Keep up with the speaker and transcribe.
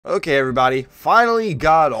Okay, everybody, finally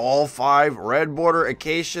got all 5 red border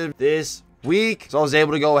acacia this week, so I was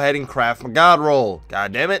able to go ahead and craft my god roll.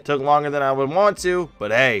 God damn it, took longer than I would want to, but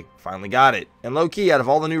hey, finally got it. And low-key, out of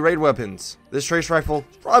all the new raid weapons, this trace rifle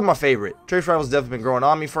is probably my favorite. Trace rifle's definitely been growing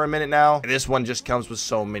on me for a minute now, and this one just comes with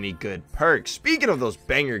so many good perks. Speaking of those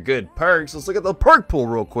banger good perks, let's look at the perk pool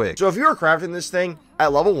real quick. So if you are crafting this thing,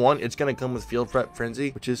 at level 1, it's going to come with Field Prep Frenzy,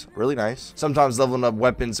 which is really nice. Sometimes leveling up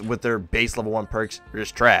weapons with their base level 1 perks are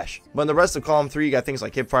just trash. But in the rest of column 3, you got things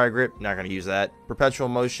like Hipfire Grip, not going to use that. Perpetual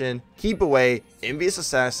Motion, Keep Away, Envious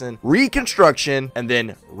Assassin, Reconstruction, and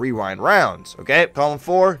then Rewind Rounds, okay? Column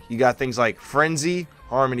 4, you got things like Frenzy,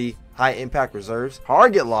 Harmony, High Impact Reserves,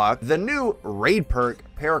 Target Lock, the new raid perk,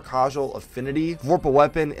 Paracasual Affinity, Vorpal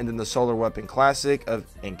Weapon, and then the Solar Weapon Classic of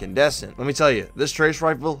Incandescent. Let me tell you, this trace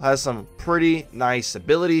rifle has some pretty nice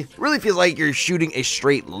ability. Really feels like you're shooting a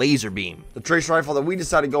straight laser beam. The trace rifle that we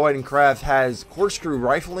decided to go ahead and craft has Corkscrew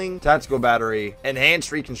Rifling, Tactical Battery,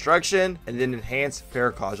 Enhanced Reconstruction, and then Enhanced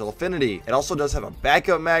Paracasual Affinity. It also does have a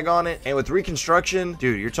backup mag on it, and with Reconstruction,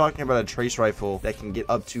 dude, you're talking about a trace rifle that can get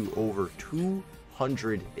up to over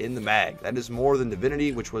 200 in the mag. That is more than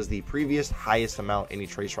Divinity, which was the previous highest amount any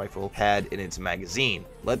trace rifle had in its magazine.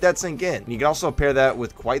 Let that sink in. You can also pair that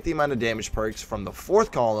with quite the amount of damage perks from the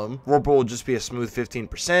 4th column. Vorpal will just be a smooth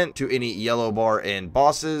 15% to any yellow bar and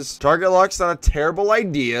bosses. Target Lock's not a terrible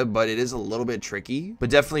idea, but it is a little bit tricky,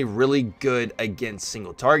 but definitely really good against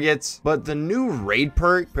single targets. But the new raid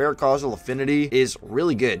perk, Paracasual Affinity, is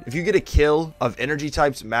really good. If you get a kill of energy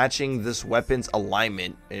types matching this weapon's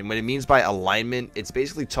alignment, and what it means by alignment, it's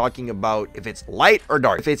basically talking about if it's light or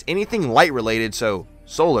dark. If it's anything light related, so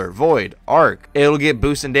solar, void, arc, it'll get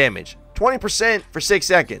boost in damage. 20% for 6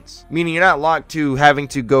 seconds, meaning you're not locked to having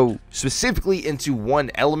to go specifically into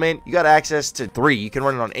one element. You got access to 3. You can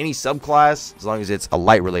run it on any subclass as long as it's a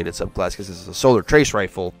light related subclass, because this is a solar trace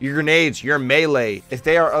rifle. Your grenades, your melee, if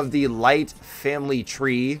they are of the light family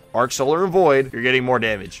tree, arc, solar, and void, you're getting more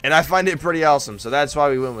damage. And I find it pretty awesome, so that's why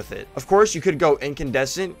we went with it. Of course, you could go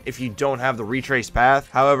incandescent if you don't have the retrace path.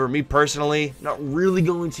 However, me personally, not really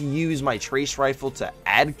going to use my trace rifle to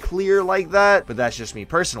add clear like that, but that's just me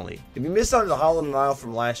personally. If you missed out on the Hollow Denial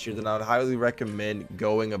from last year, then I would highly recommend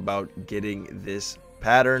going about getting this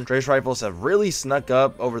pattern. Trace rifles have really snuck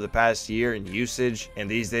up over the past year in usage,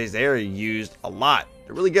 and these days they are used a lot.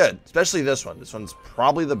 They're really good, especially this one. This one's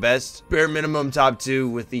probably the best, bare minimum top 2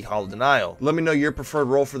 with the Hollow Denial. Let me know your preferred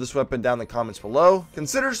roll for this weapon down in the comments below.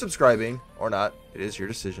 Consider subscribing or not. It is your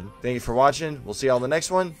decision. Thank you for watching. We'll see y'all in the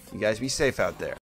next one. You guys be safe out there.